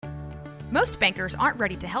Most bankers aren't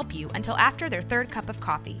ready to help you until after their third cup of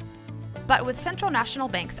coffee. But with Central National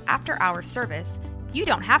Bank's after-hours service, you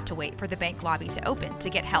don't have to wait for the bank lobby to open to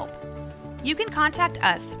get help. You can contact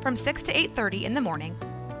us from 6 to 8:30 in the morning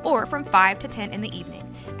or from 5 to 10 in the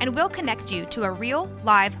evening, and we'll connect you to a real,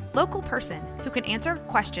 live, local person who can answer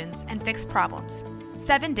questions and fix problems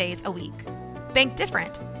 7 days a week. Bank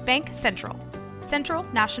different. Bank Central. Central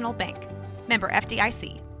National Bank. Member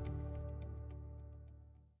FDIC.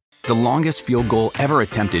 The longest field goal ever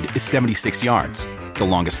attempted is 76 yards. The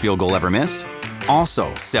longest field goal ever missed?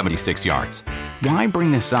 Also 76 yards. Why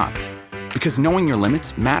bring this up? Because knowing your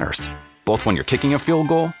limits matters, both when you're kicking a field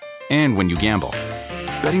goal and when you gamble.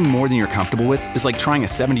 Betting more than you're comfortable with is like trying a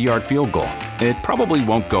 70-yard field goal. It probably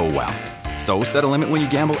won't go well. So set a limit when you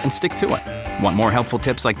gamble and stick to it. Want more helpful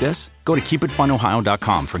tips like this? Go to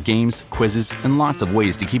keepitfunohio.com for games, quizzes, and lots of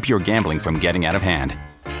ways to keep your gambling from getting out of hand.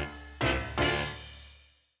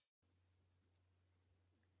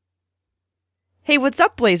 Hey, what's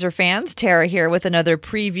up, Blazer fans? Tara here with another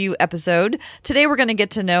preview episode. Today, we're going to get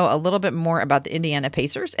to know a little bit more about the Indiana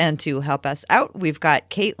Pacers, and to help us out, we've got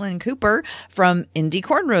Caitlin Cooper from Indy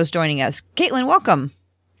Cornrows joining us. Caitlin, welcome.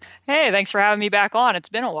 Hey, thanks for having me back on. It's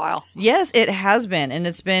been a while. Yes, it has been. And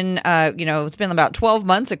it's been, it's been about 12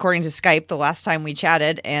 months, according to Skype, the last time we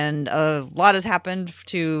chatted. And a lot has happened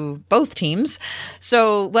to both teams.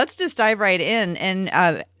 So let's just dive right in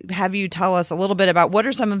and have you tell us a little bit about what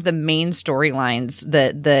are some of the main storylines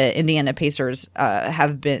that the Indiana Pacers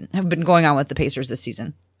have been going on with the Pacers this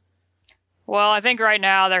season. Well, I think right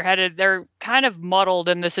now they're kind of muddled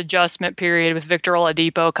in this adjustment period with Victor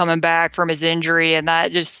Oladipo coming back from his injury, and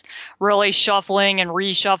that just really shuffling and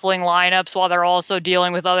reshuffling lineups while they're also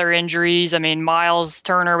dealing with other injuries. I mean, Miles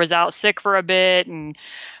Turner was out sick for a bit, and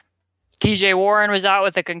TJ Warren was out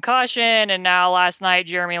with a concussion, and now last night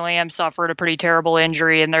Jeremy Lamb suffered a pretty terrible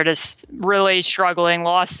injury, and they're just really struggling,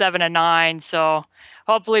 lost 7-9, so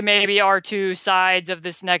hopefully maybe our two sides of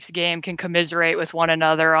this next game can commiserate with one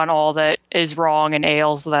another on all that is wrong and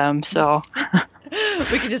ails them. So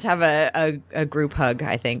we could just have a group hug,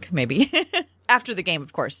 I think, maybe. After the game,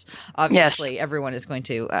 of course. Obviously, yes. Everyone is going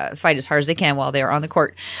to fight as hard as they can while they are on the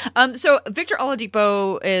court. So Victor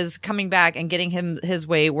Oladipo is coming back and getting his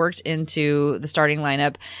way worked into the starting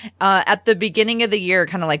lineup. At the beginning of the year,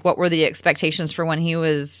 kind of like what were the expectations for when he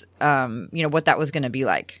was, what that was going to be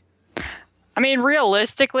like? I mean,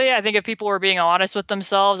 realistically, I think if people were being honest with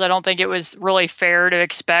themselves, I don't think it was really fair to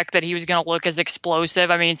expect that he was going to look as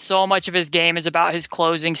explosive. I mean, so much of his game is about his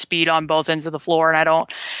closing speed on both ends of the floor, and I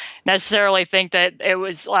don't necessarily think that it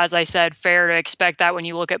was, as I said, fair to expect that when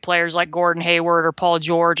you look at players like Gordon Hayward or Paul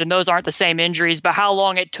George, and those aren't the same injuries, but how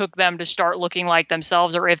long it took them to start looking like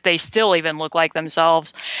themselves, or if they still even look like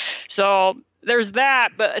themselves. So there's that,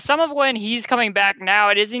 but some of when he's coming back now,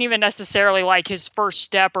 it isn't even necessarily like his first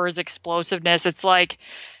step or his explosiveness. It's like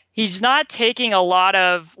he's not taking a lot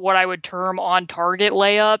of what I would term on target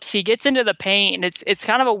layups. He gets into the paint, and it's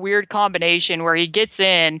kind of a weird combination where he gets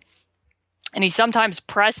in and he sometimes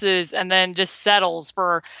presses and then just settles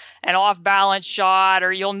for an off balance shot,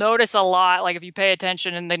 or you'll notice a lot, like if you pay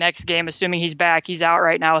attention in the next game, assuming he's back, he's out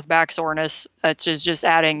right now with back soreness. That's just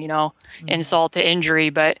adding, insult to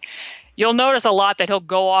injury, but you'll notice a lot that he'll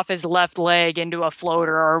go off his left leg into a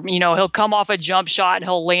floater, or, he'll come off a jump shot and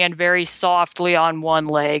he'll land very softly on one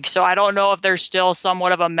leg. So I don't know if there's still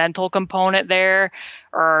somewhat of a mental component there,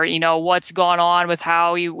 or, what's gone on with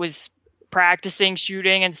how he was practicing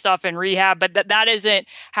shooting and stuff in rehab, but that isn't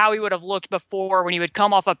how he would have looked before. When he would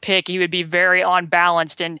come off a pick, he would be very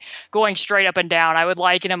unbalanced and going straight up and down. I would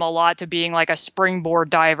liken him a lot to being like a springboard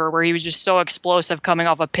diver, where he was just so explosive coming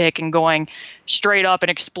off a pick and going straight up and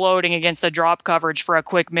exploding against the drop coverage for a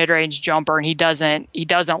quick mid-range jumper, and he doesn't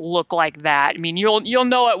look like that. I mean, you'll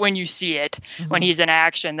know it when you see it, when he's in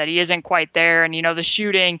action, that he isn't quite there. And the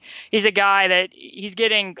shooting, he's a guy that he's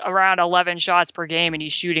getting around 11 shots per game and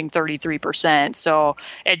he's shooting 33%. So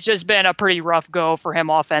it's just been a pretty rough go for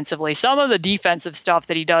him offensively. Some of the defensive stuff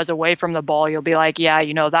that he does away from the ball, you'll be like,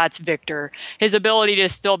 yeah, that's Victor. His ability to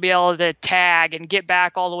still be able to tag and get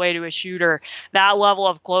back all the way to a shooter, that level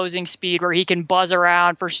of closing speed where he can buzz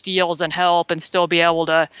around for steals and help and still be able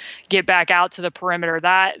to get back out to the perimeter.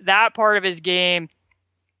 That part of his game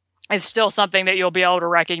is still something that you'll be able to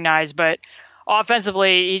recognize. But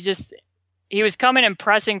offensively, he was coming and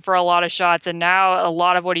pressing for a lot of shots, and now a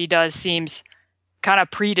lot of what he does seems kind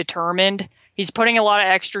of predetermined. he's putting a lot of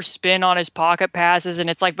extra spin on his pocket passes, and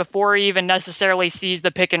it's like before he even necessarily sees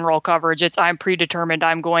the pick and roll coverage, it's I'm predetermined,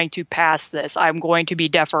 I'm going to pass this, I'm going to be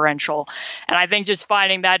deferential. And I think just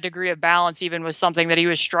finding that degree of balance even was something that he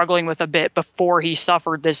was struggling with a bit before he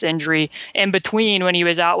suffered this injury, in between when he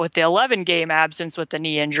was out with the 11-game absence with the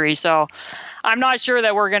knee injury. So I'm not sure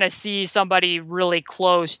that we're going to see somebody really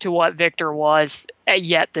close to what Victor was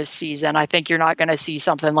yet this season. I think you're not going to see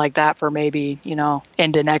something like that for maybe,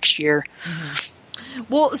 into next year. Mm-hmm.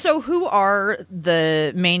 Well, so who are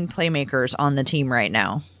the main playmakers on the team right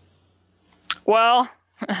now? Well,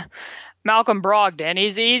 Malcolm Brogdon.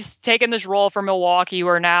 He's taken this role for Milwaukee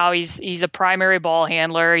where now he's a primary ball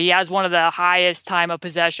handler. He has one of the highest time of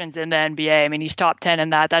possessions in the NBA. I mean, he's top 10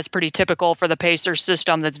 in that. That's pretty typical for the Pacers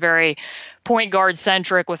system that's very point guard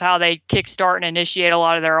centric with how they kickstart and initiate a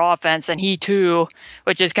lot of their offense. And he too,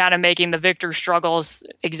 which is kind of making the Victor struggles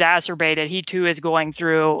exacerbated, he too is going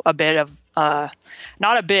through a bit of a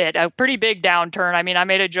pretty big downturn. I mean, I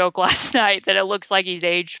made a joke last night that it looks like he's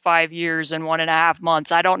aged 5 years and 1.5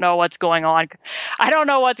 months. I don't know what's going on. I don't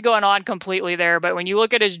know what's going on completely there, but when you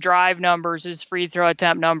look at his drive numbers, his free throw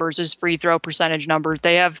attempt numbers, his free throw percentage numbers,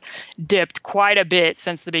 they have dipped quite a bit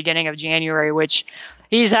since the beginning of January, which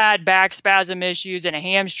he's had back spasm issues and a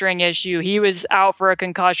hamstring issue. He was out for a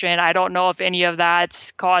concussion. I don't know if any of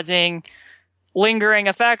that's causing lingering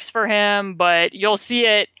effects for him, but you'll see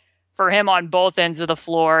it for him on both ends of the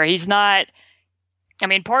floor. He's not,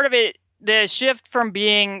 part of it, the shift from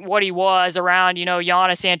being what he was around,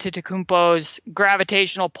 Giannis Antetokounmpo's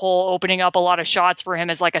gravitational pull, opening up a lot of shots for him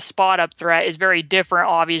as like a spot up threat is very different,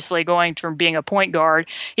 obviously, going from being a point guard.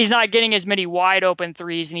 He's not getting as many wide open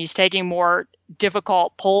threes and he's taking more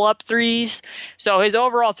difficult pull-up threes. So his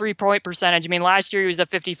overall three-point percentage, last year he was a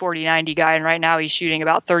 50-40-90 guy, and right now he's shooting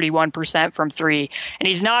about 31% from three. And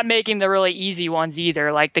he's not making the really easy ones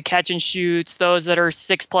either, like the catch and shoots, those that are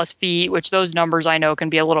 6+ feet, which those numbers I know can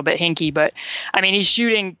be a little bit hinky. But, he's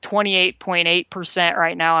shooting 28.8%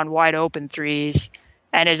 right now on wide open threes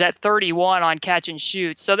and is at 31 on catch and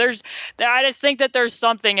shoot. So I just think that there's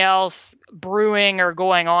something else brewing or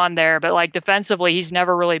going on there. But like defensively, he's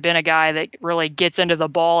never really been a guy that really gets into the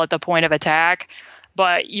ball at the point of attack.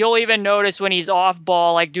 But you'll even notice when he's off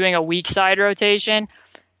ball, like doing a weak side rotation.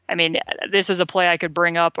 This is a play I could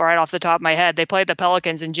bring up right off the top of my head. They played the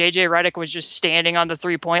Pelicans and JJ Redick was just standing on the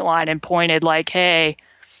 3-point line and pointed like, hey,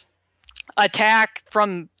 attack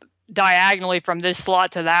from diagonally from this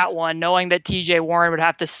slot to that one, knowing that TJ Warren would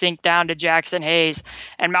have to sink down to Jackson Hayes.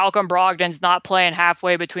 And Malcolm Brogdon's not playing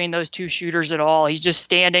halfway between those two shooters at all. He's just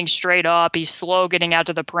standing straight up. He's slow getting out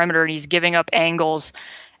to the perimeter, and he's giving up angles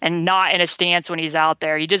and not in a stance when he's out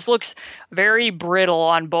there. He just looks very brittle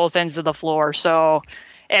on both ends of the floor. So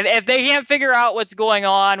if they can't figure out what's going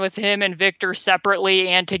on with him and Victor separately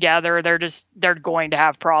and together, they're going to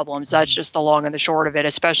have problems. That's just the long and the short of it,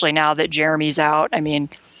 especially now that Jeremy's out.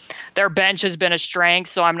 Their bench has been a strength,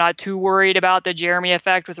 so I'm not too worried about the Jeremy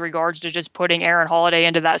effect with regards to just putting Aaron Holiday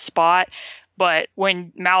into that spot. But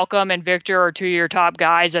when Malcolm and Victor are two of your top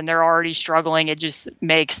guys and they're already struggling, it just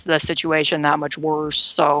makes the situation that much worse.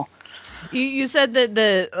 So You said that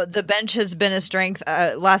the bench has been a strength.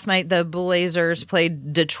 Last night, the Blazers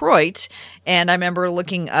played Detroit, and I remember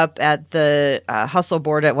looking up at the hustle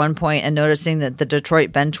board at one point and noticing that the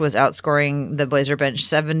Detroit bench was outscoring the Blazer bench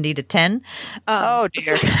 70-10. Oh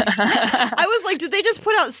dear! I was like, did they just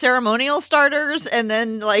put out ceremonial starters? And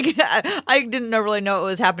then I didn't really know what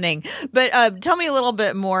was happening. But tell me a little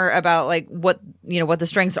bit more about what the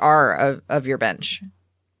strengths are of your bench.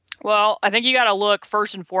 Well, I think you got to look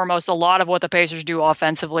first and foremost, a lot of what the Pacers do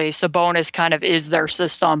offensively. Sabonis kind of is their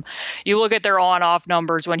system. You look at their on-off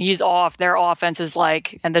numbers. When he's off, their offense is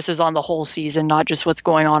and this is on the whole season, not just what's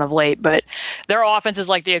going on of late, but their offense is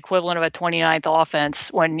like the equivalent of a 29th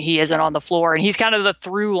offense when he isn't on the floor. And he's kind of the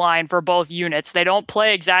through line for both units. They don't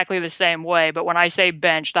play exactly the same way, but when I say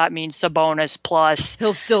bench, that means Sabonis plus.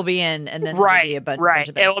 He'll still be in, and then right, be a bunch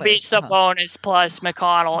of it will be Sabonis plus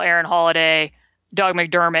McConnell, Aaron Holiday, Doug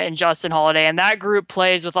McDermott, and Justin Holiday. And that group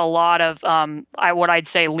plays with a lot of, what I'd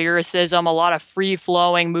say, lyricism, a lot of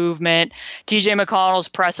free-flowing movement. TJ McConnell's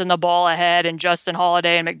pressing the ball ahead, and Justin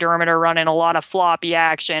Holiday and McDermott are running a lot of floppy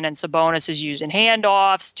action, and Sabonis is using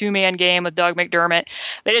handoffs, two-man game with Doug McDermott.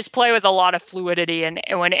 They just play with a lot of fluidity, and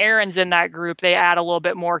when Aaron's in that group, they add a little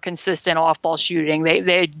bit more consistent off-ball shooting.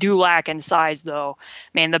 They do lack in size, though.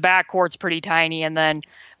 The backcourt's pretty tiny, and then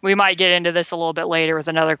we might get into this a little bit later with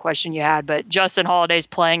another question you had, but Justin Holiday's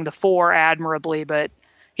playing the 4 admirably, but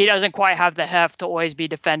he doesn't quite have the heft to always be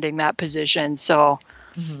defending that position. So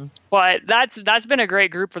But that's been a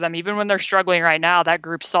great group for them. Even when they're struggling right now, that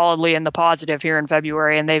group's solidly in the positive here in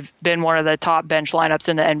February, and they've been one of the top bench lineups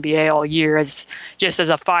in the NBA all year as a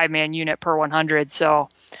 5-man unit per 100. So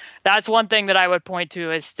that's one thing that I would point to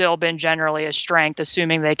has still been generally a strength,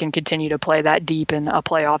 assuming they can continue to play that deep in a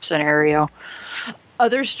playoff scenario.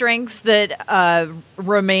 Other strengths that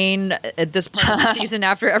remain at this point of the season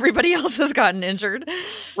after everybody else has gotten injured.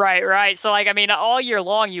 Right. So, all year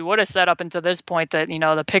long, you would have said up until this point that,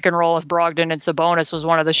 the pick and roll with Brogdon and Sabonis was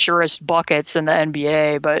one of the surest buckets in the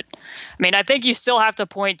NBA. But, I think you still have to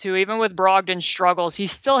point to, even with Brogdon's struggles, he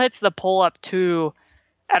still hits the pull-up too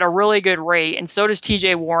at a really good rate. And so does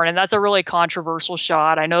TJ Warren. And that's a really controversial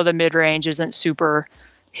shot. I know the mid-range isn't super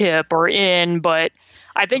hip or in, but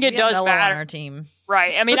I think it does matter. On our team.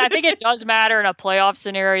 Right. I think it does matter in a playoff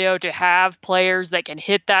scenario to have players that can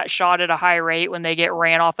hit that shot at a high rate when they get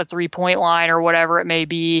ran off a 3-point line or whatever it may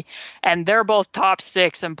be. And they're both top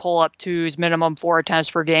 6 in pull-up twos, minimum 4 attempts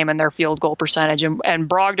per game in their field goal percentage. And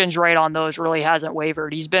Brogdon's right on those, really hasn't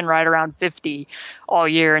wavered. He's been right around 50 all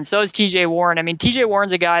year. And so is TJ Warren. TJ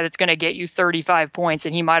Warren's a guy that's going to get you 35 points,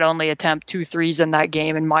 and he might only attempt 2 threes in that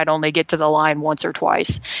game and might only get to the line once or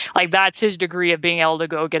twice. That's his degree of being able to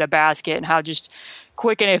go get a basket and how just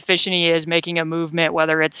quick and efficient he is making a movement,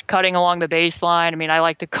 whether it's cutting along the baseline. I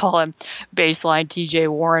like to call him baseline TJ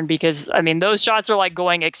Warren because, those shots are like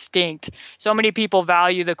going extinct. So many people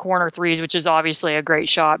value the corner threes, which is obviously a great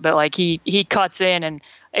shot, but he cuts in and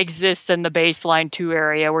exists in the baseline 2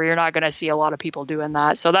 area where you're not going to see a lot of people doing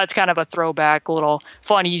that. So that's kind of a throwback, little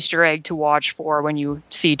fun Easter egg to watch for when you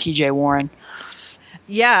see TJ Warren.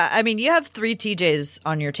 Yeah, you have 3 TJs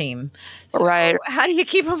on your team. So right. How do you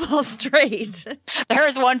keep them all straight? There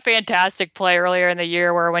was one fantastic play earlier in the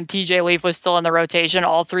year where when TJ Leaf was still in the rotation,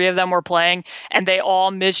 all 3 of them were playing, and they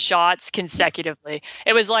all missed shots consecutively.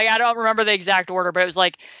 It was I don't remember the exact order, but it was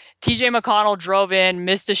TJ McConnell drove in,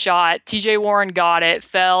 missed a shot. TJ Warren got it,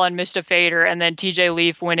 fell and missed a fader, and then TJ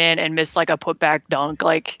Leaf went in and missed a putback dunk.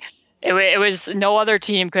 It was no other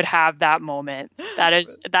team could have that moment. That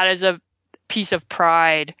is a piece of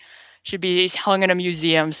pride. Should be hung in a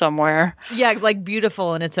museum somewhere. Yeah,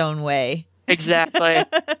 beautiful in its own way. Exactly.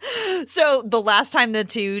 So the last time the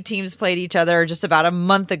 2 teams played each other, just about a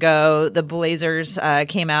month ago, the Blazers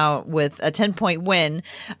came out with a 10-point win,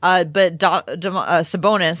 but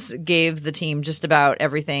Sabonis gave the team just about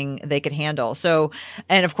everything they could handle. So,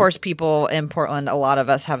 and of course, people in Portland, a lot of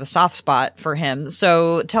us have a soft spot for him.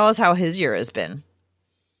 So tell us how his year has been.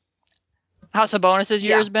 How Sabonis'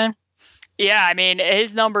 year has been? Yeah,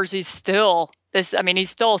 his numbers, he's still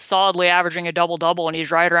solidly averaging a double-double, and he's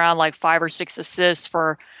right around 5 or 6 assists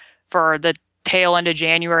for the tail end of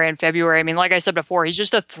January and February. Like I said before, he's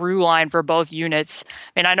just a through line for both units.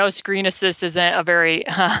 I know screen assist isn't a very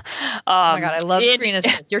oh my God, I love screen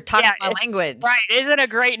assist. You're talking my language. Right. Isn't a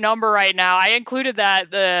great number right now. I included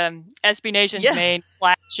that the SB Nation's main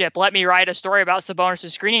flagship Let Me Write a Story about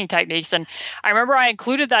Sabonis' screening techniques. And I remember I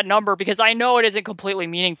included that number because I know it isn't completely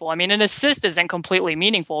meaningful. An assist isn't completely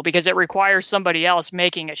meaningful because it requires somebody else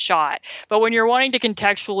making a shot. But when you're wanting to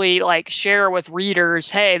contextually share with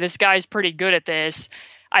readers, hey, this guy's pretty good at this,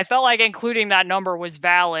 I felt like including that number was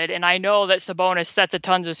valid. And I know that Sabonis sets a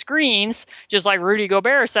tons of screens, just like Rudy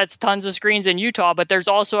Gobert sets tons of screens in Utah, but there's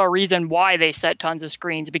also a reason why they set tons of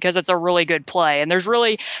screens, because it's a really good play. And there's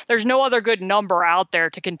no other good number out there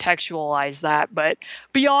to contextualize that. But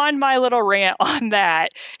beyond my little rant on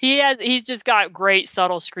that, he's just got great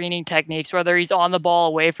subtle screening techniques, whether he's on the ball,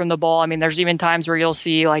 away from the ball. There's even times where you'll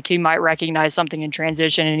see he might recognize something in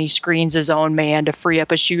transition and he screens his own man to free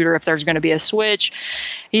up a shooter if there's going to be a switch.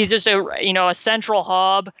 He's just a central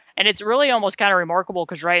hub, and it's really almost kind of remarkable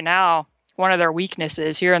because right now one of their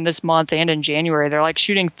weaknesses here in this month and in January, they're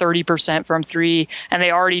shooting 30% from 3, and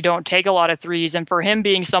they already don't take a lot of threes. And for him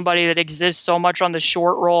being somebody that exists so much on the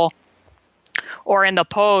short roll or in the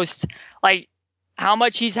post, how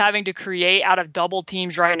much he's having to create out of double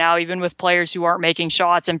teams right now, even with players who aren't making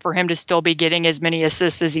shots, and for him to still be getting as many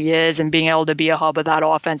assists as he is and being able to be a hub of that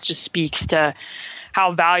offense just speaks to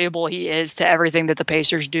how valuable he is to everything that the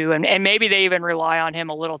Pacers do. And maybe they even rely on him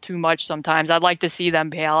a little too much sometimes. I'd like to see them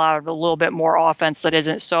bail out of a little bit more offense that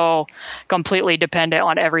isn't so completely dependent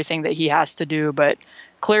on everything that he has to do. But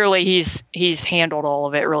clearly he's handled all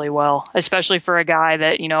of it really well, especially for a guy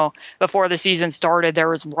that, before the season started, there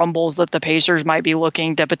was rumbles that the Pacers might be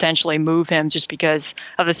looking to potentially move him just because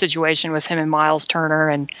of the situation with him and Miles Turner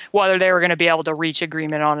and whether they were going to be able to reach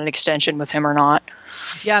agreement on an extension with him or not.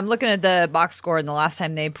 Yeah, I'm looking at the box score, and the last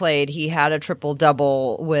time they played, he had a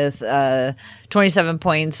triple-double with 27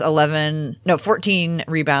 points, 14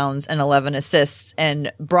 rebounds, and 11 assists,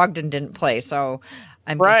 and Brogdon didn't play, so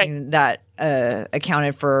I'm guessing that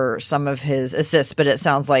accounted for some of his assists, but it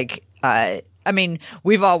sounds like,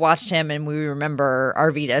 we've all watched him and we remember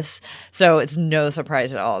Arvydas, so it's no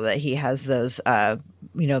surprise at all that he has those,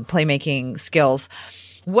 playmaking skills.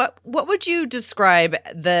 What would you describe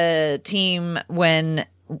the team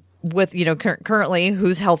currently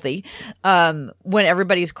who's healthy, when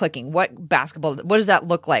everybody's clicking? What does that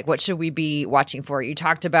look like? What should we be watching for? You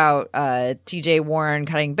talked about TJ Warren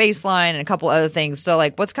cutting baseline and a couple other things. So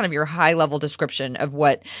what's kind of your high level description of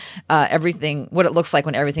what it looks like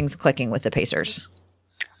when everything's clicking with the Pacers?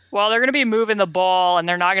 Well, they're going to be moving the ball, and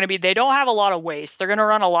they don't have a lot of waste. They're going to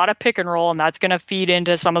run a lot of pick and roll, and that's going to feed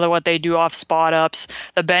into some of what they do off spot ups.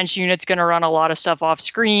 The bench unit's going to run a lot of stuff off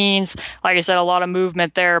screens. Like I said, a lot of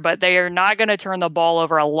movement there, but they are not going to turn the ball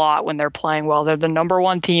over a lot when they're playing well. They're the number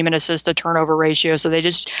one team in assist to turnover ratio, so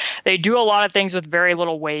they do a lot of things with very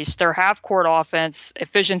little waste. Their half court offense,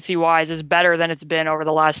 efficiency wise, is better than it's been over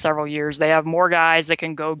the last several years. They have more guys that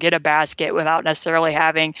can go get a basket without necessarily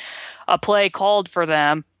having a play called for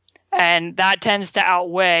them. And that tends to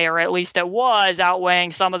outweigh, or at least it was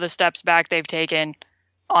outweighing, some of the steps back they've taken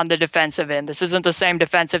on the defensive end. This isn't the same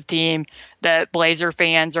defensive team that Blazer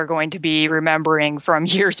fans are going to be remembering from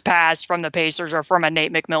years past from the Pacers or from a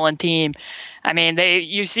Nate McMillan team. I mean,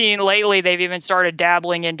 you've seen lately they've even started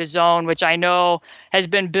dabbling into zone, which I know has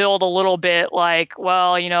been billed a little bit like,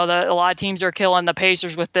 well, a lot of teams are killing the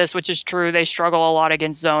Pacers with this, which is true. They struggle a lot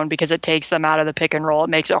against zone because it takes them out of the pick and roll. It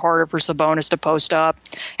makes it harder for Sabonis to post up,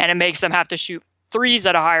 and it makes them have to shoot threes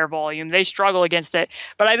at a higher volume. They struggle against it.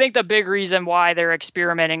 But I think the big reason why they're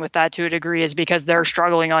experimenting with that to a degree is because they're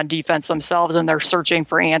struggling on defense themselves and they're searching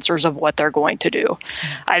for answers of what they're going to do.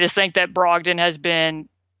 I just think that Brogdon has been,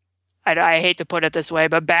 I hate to put it this way,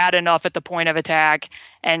 but bad enough at the point of attack.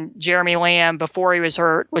 And Jeremy Lamb, before he was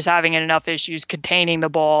hurt, was having enough issues containing the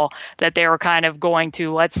ball that they were kind of going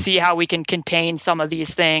to, let's see how we can contain some of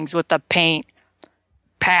these things with the paint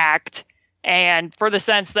packed. And for the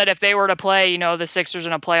sense that if they were to play, the Sixers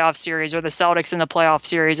in a playoff series or the Celtics in the playoff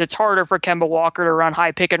series, it's harder for Kemba Walker to run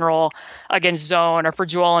high pick and roll against zone, or for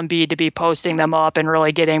Joel Embiid to be posting them up and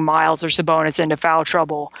really getting Miles or Sabonis into foul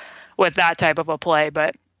trouble with that type of a play.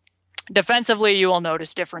 But defensively, you will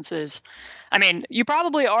notice differences. I mean, you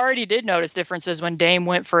probably already did notice differences when Dame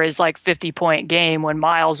went for his 50-point game when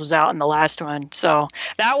Miles was out in the last one. So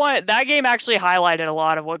that game actually highlighted a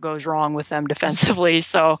lot of what goes wrong with them defensively.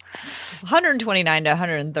 So 129 to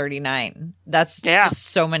 139. That's just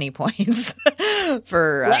so many points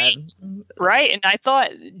for right. And I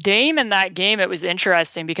thought Dame in that game, it was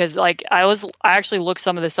interesting because I actually looked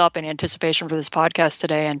some of this up in anticipation for this podcast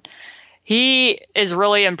today, and he has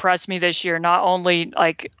really impressed me this year, not only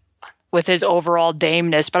with his overall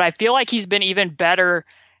Dameness, but I feel like he's been even better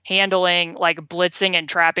handling blitzing and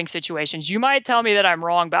trapping situations. You might tell me that I'm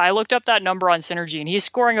wrong, but I looked up that number on Synergy, and he's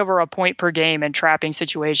scoring over a point per game in trapping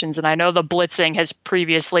situations. And I know the blitzing has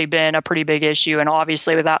previously been a pretty big issue, and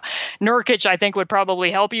obviously without Nurkic, I think would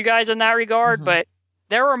probably help you guys in that regard. Mm-hmm. But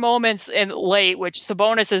there were moments in late, which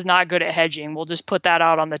Sabonis is not good at hedging. We'll just put that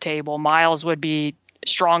out on the table. Miles would be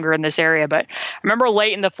stronger in this area. But I remember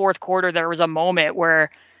late in the fourth quarter, there was a moment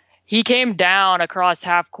where he came down across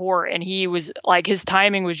half court, and he was his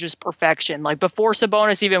timing was just perfection. Before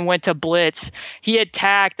Sabonis even went to blitz, he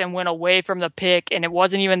attacked and went away from the pick, and it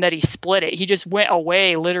wasn't even that he split it. He just went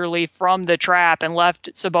away literally from the trap and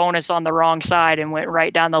left Sabonis on the wrong side and went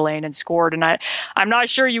right down the lane and scored. And I'm not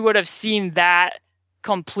sure you would have seen that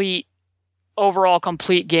overall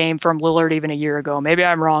complete game from Lillard even a year ago. Maybe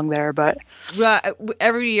I'm wrong there, but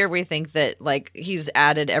every year we think that he's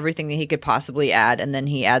added everything that he could possibly add, and then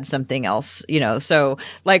he adds something else, so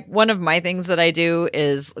one of my things that I do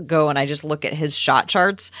is go and I just look at his shot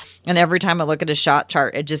charts, and every time I look at his shot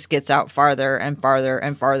chart, it just gets out farther and farther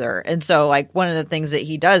and farther. And so one of the things that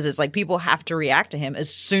he does is people have to react to him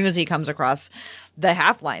as soon as he comes across the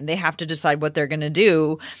half line. They have to decide what they're going to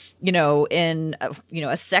do, in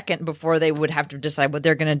a second before they would have to decide what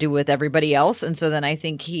they're going to do with everybody else. And so then I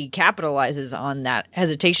think he capitalizes on that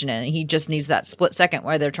hesitation, and he just needs that split second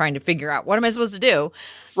where they're trying to figure out, what am I supposed to do?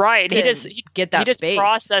 Right. He just space.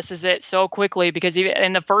 Processes it so quickly, because even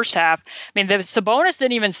in the first half, the Sabonis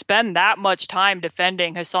didn't even spend that much time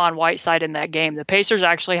defending Hassan Whiteside in that game. The Pacers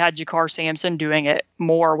actually had Jakar Sampson doing it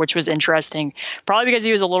more, which was interesting, probably because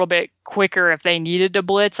he was a little bit quicker if they needed to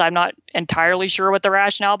blitz. I'm not entirely sure what the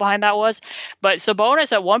rationale behind that was. But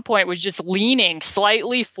Sabonis at one point was just leaning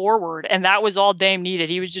slightly forward, and that was all Dame needed.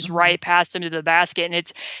 He was just right past him to the basket.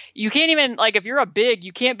 And you can't even, like, if you're a big,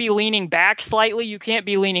 you can't be leaning back slightly, you can't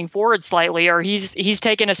be leaning forward slightly, or he's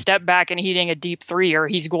taking a step back and hitting a deep three, or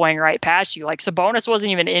he's going right past you. Like, Sabonis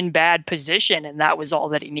wasn't even in bad position, and that was all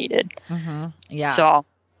that he needed. Yeah. So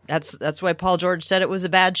that's why Paul George said it was a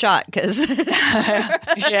bad shot, because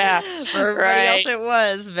yeah, for everybody else it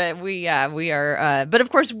was. But we are. But of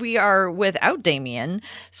course we are without Damian,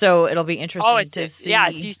 so it'll be interesting to see. Yeah,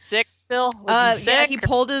 is he sick still? Was he sick? Yeah, he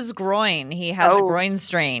pulled his groin. He has a groin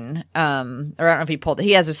strain. Or I don't know if he pulled it.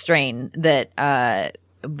 He has a strain that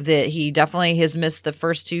he definitely has missed the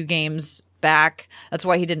first 2 games back. That's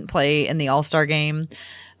why he didn't play in the All-Star game.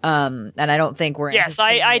 And I don't think we're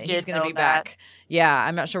anticipating he's going to be back. Yeah,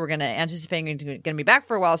 I'm not sure we're going to anticipate he's going to be back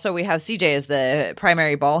for a while. So we have CJ as the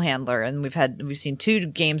primary ball handler, and we've seen 2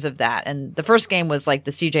 games of that. And the first game was like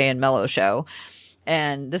the CJ and Melo show.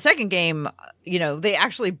 And the second game, they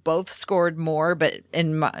actually both scored more, but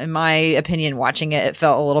in my opinion, watching it, it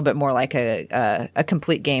felt a little bit more like a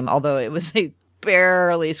complete game, although it was a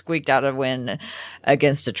barely squeaked out a win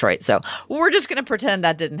against Detroit. So we're just going to pretend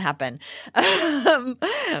that didn't happen.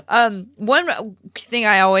 One thing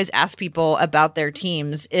I always ask people about their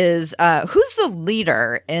teams is who's the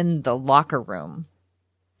leader in the locker room?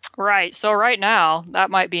 Right. So right now, that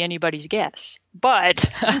might be anybody's guess. But,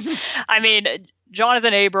 I mean,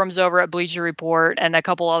 Jonathan Abrams over at Bleacher Report and a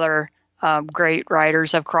couple other great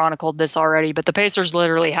writers have chronicled this already. But the Pacers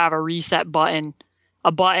literally have a reset button,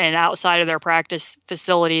 outside of their practice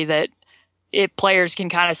facility that players can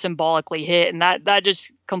kind of symbolically hit. And that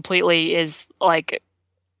just completely is like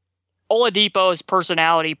Oladipo's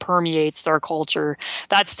personality permeates their culture.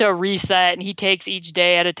 That's to reset, and he takes each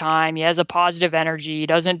day at a time. He has a positive energy. He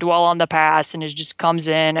doesn't dwell on the past, and it just comes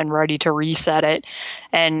in and ready to reset it.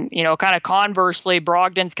 And, kind of conversely,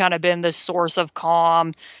 Brogdon's kind of been this source of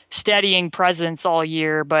calm, steadying presence all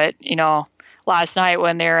year. But, last night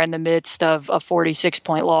when they're in the midst of a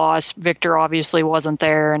 46-point loss, Victor obviously wasn't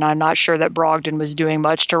there, and I'm not sure that Brogdon was doing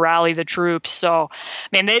much to rally the troops. So, I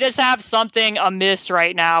mean, they just have something amiss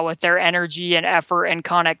right now with their energy and effort and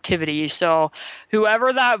connectivity. So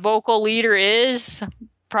whoever that vocal leader is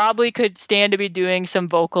probably could stand to be doing some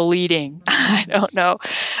vocal leading. I don't know.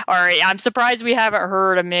 All right. I'm surprised we haven't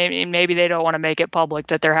heard, and maybe they don't want to make it public,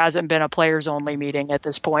 that there hasn't been a players only meeting at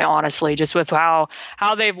this point, honestly, just with how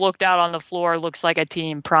they've looked out on the floor. Looks like a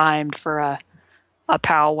team primed for a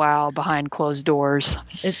powwow behind closed doors.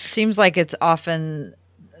 It seems like it's often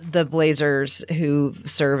the Blazers who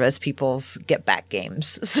serve as people's get back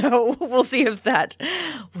games. So we'll see if that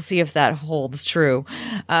holds true.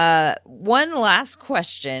 One last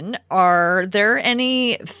question. Are there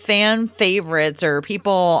any fan favorites or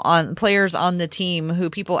players on the team who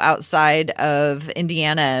people outside of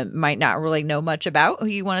Indiana might not really know much about, who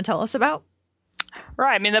you want to tell us about?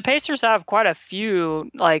 Right. I mean, the Pacers have quite a few,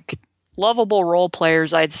 lovable role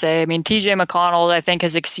players, I'd say. I mean, TJ McConnell, I think,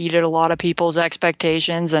 has exceeded a lot of people's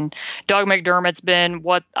expectations, and Doug McDermott's been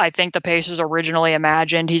what I think the Pacers originally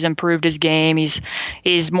imagined. He's improved his game.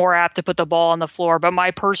 He's more apt to put the ball on the floor, but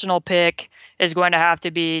my personal pick is going to have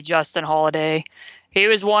to be Justin Holiday. He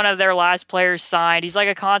was one of their last players signed. He's like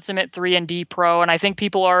a consummate 3-and-D pro, and I think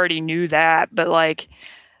people already knew that, but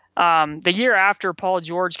the year after Paul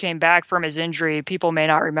George came back from his injury, people may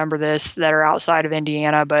not remember this that are outside of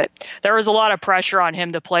Indiana, but there was a lot of pressure on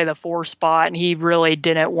him to play the 4 spot, and he really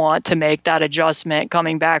didn't want to make that adjustment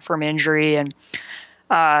coming back from injury. And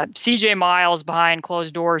CJ Miles behind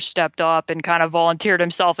closed doors stepped up and kind of volunteered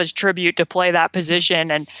himself as tribute to play that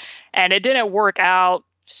position, and it didn't work out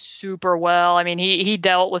super well. I mean, he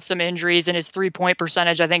dealt with some injuries, and his 3-point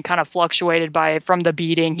percentage, I think, kind of fluctuated from the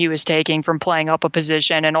beating he was taking from playing up a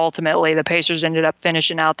position. And ultimately, the Pacers ended up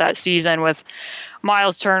finishing out that season with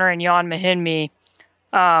Miles Turner and Jan Mahinmi.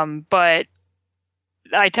 But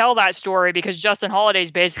I tell that story because Justin Holiday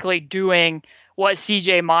is basically doing what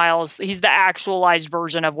CJ Miles, he's the actualized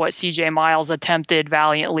version of what CJ Miles attempted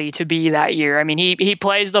valiantly to be that year. I mean, he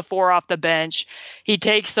plays the 4 off the bench. He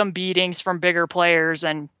takes some beatings from bigger players,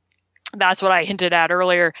 and that's what I hinted at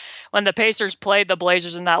earlier. When the Pacers played the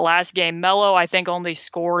Blazers in that last game, Melo, I think, only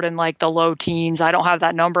scored in the low teens. I don't have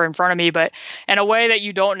that number in front of me, but in a way that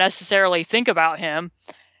you don't necessarily think about him,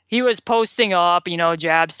 he was posting up,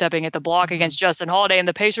 jab stepping at the block against Justin Holiday, and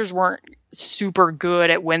the Pacers weren't super good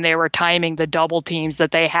at when they were timing the double teams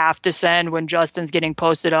that they have to send when Justin's getting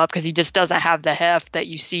posted up, because he just doesn't have the heft that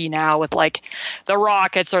you see now with like the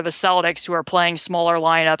Rockets or the Celtics, who are playing smaller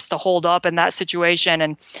lineups to hold up in that situation.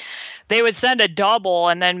 And they would send a double,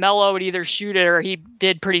 and then Melo would either shoot it, or he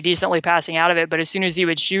did pretty decently passing out of it. But as soon as he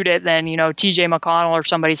would shoot it, then, TJ McConnell or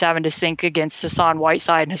somebody's having to sink against Hassan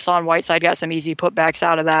Whiteside, and Hassan Whiteside got some easy putbacks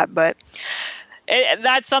out of that. But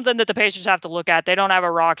that's something that the Pacers have to look at. They don't have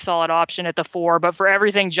a rock solid option at the 4, but for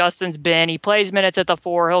everything Justin's been, he plays minutes at the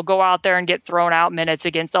 4. He'll go out there and get thrown out minutes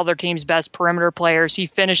against other teams' best perimeter players. He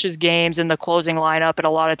finishes games in the closing lineup at a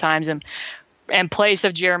lot of times in place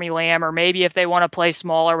of Jeremy Lamb, or maybe if they want to play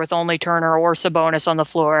smaller with only Turner or Sabonis on the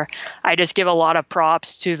floor. I just give a lot of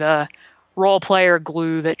props to the role player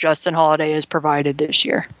glue that Justin Holiday has provided this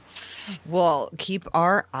year. Well, keep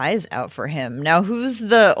our eyes out for him. Now, who's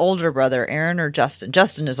the older brother, Aaron or Justin?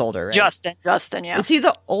 Justin is older, right? Justin, yeah. Is he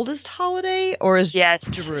the oldest Holiday, or is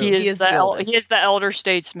yes, Drew? He is the elder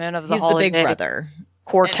statesman of the Holiday. He's the big brother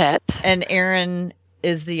quartet. And Aaron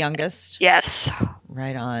is the youngest? Yes.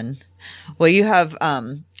 Right on. Well, you have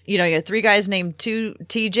you have 3 guys named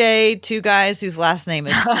TJ, 2 guys whose last name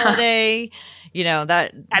is Holiday.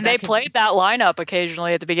 They played that lineup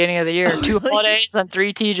occasionally at the beginning of the year. 2 Holidays and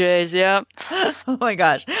 3 TJs. Yep. Oh my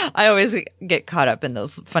gosh. I always get caught up in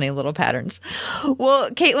those funny little patterns. Well,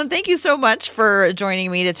 Caitlin, thank you so much for joining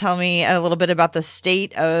me to tell me a little bit about the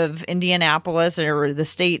state of Indianapolis, or the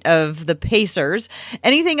state of the Pacers.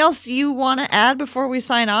 Anything else you want to add before we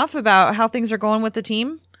sign off about how things are going with the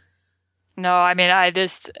team? No, I mean,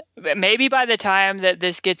 maybe by the time that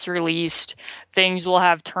this gets released, things will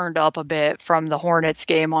have turned up a bit from the Hornets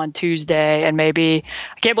game on Tuesday. And maybe,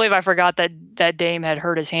 I can't believe I forgot that Dame had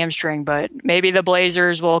hurt his hamstring, but maybe the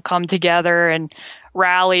Blazers will come together and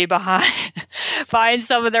rally behind, find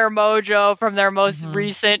some of their mojo from their most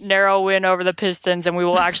recent narrow win over the Pistons, and we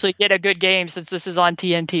will actually get a good game since this is on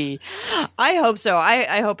TNT. I hope so.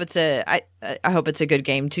 I hope it's a good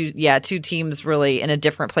game. Two teams really in a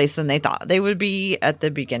different place than they thought they would be at the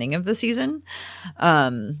beginning of the season.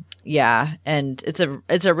 Yeah, and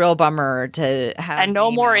it's a real bummer to have, and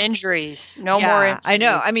no more injuries. No more injuries. I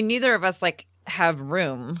know. I mean, neither of us have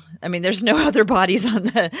room. I mean, there's no other bodies on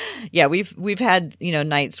the. Yeah, we've had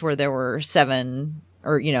nights where there were 7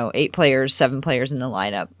 or 8 players, 7 players in the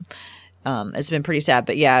lineup. It's been pretty sad,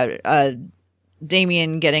 but yeah,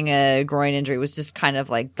 Damian getting a groin injury was just kind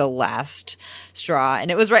of like the last straw,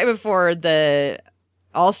 and it was right before the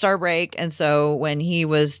All-Star break, and so when he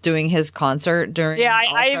was doing his concert during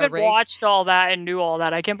I even watched all that and knew all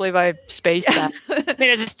that. I can't believe I spaced that. I mean,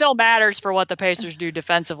 it still matters for what the Pacers do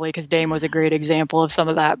defensively, because Dame was a great example of some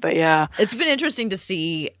of that, but yeah. It's been interesting to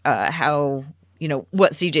see how,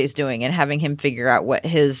 what CJ's doing and having him figure out what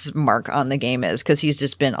his mark on the game is, because he's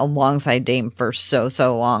just been alongside Dame for so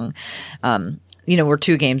long. We're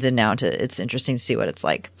 2 games in now. It's interesting to see what it's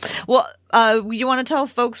like. Well, you want to tell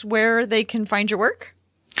folks where they can find your work?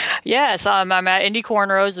 Yes, I'm at Indy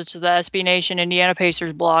Cornrows, which is the SB Nation Indiana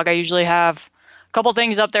Pacers blog. I usually have a couple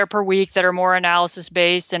things up there per week that are more analysis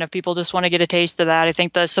based, and if people just want to get a taste of that, I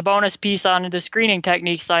think the Sabonis piece on the screening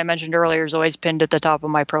techniques that I mentioned earlier is always pinned at the top of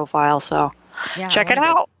my profile, so check it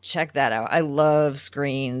out. Check that out. I love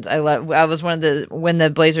screens. I was when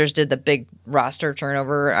the Blazers did the big roster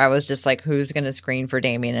turnover, I was just like, who's going to screen for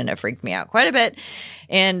Damian? And it freaked me out quite a bit.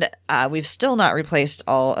 And we've still not replaced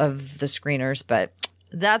all of the screeners, but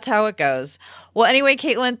that's how it goes. Well, anyway,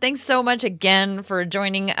 Caitlin, thanks so much again for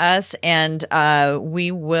joining us. And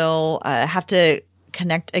we will have to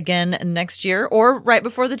connect again next year, or right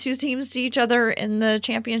before the 2 teams see each other in the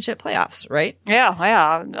championship playoffs, right? Yeah,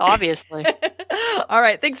 obviously. All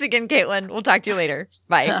right. Thanks again, Caitlin. We'll talk to you later.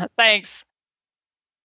 Bye. Thanks.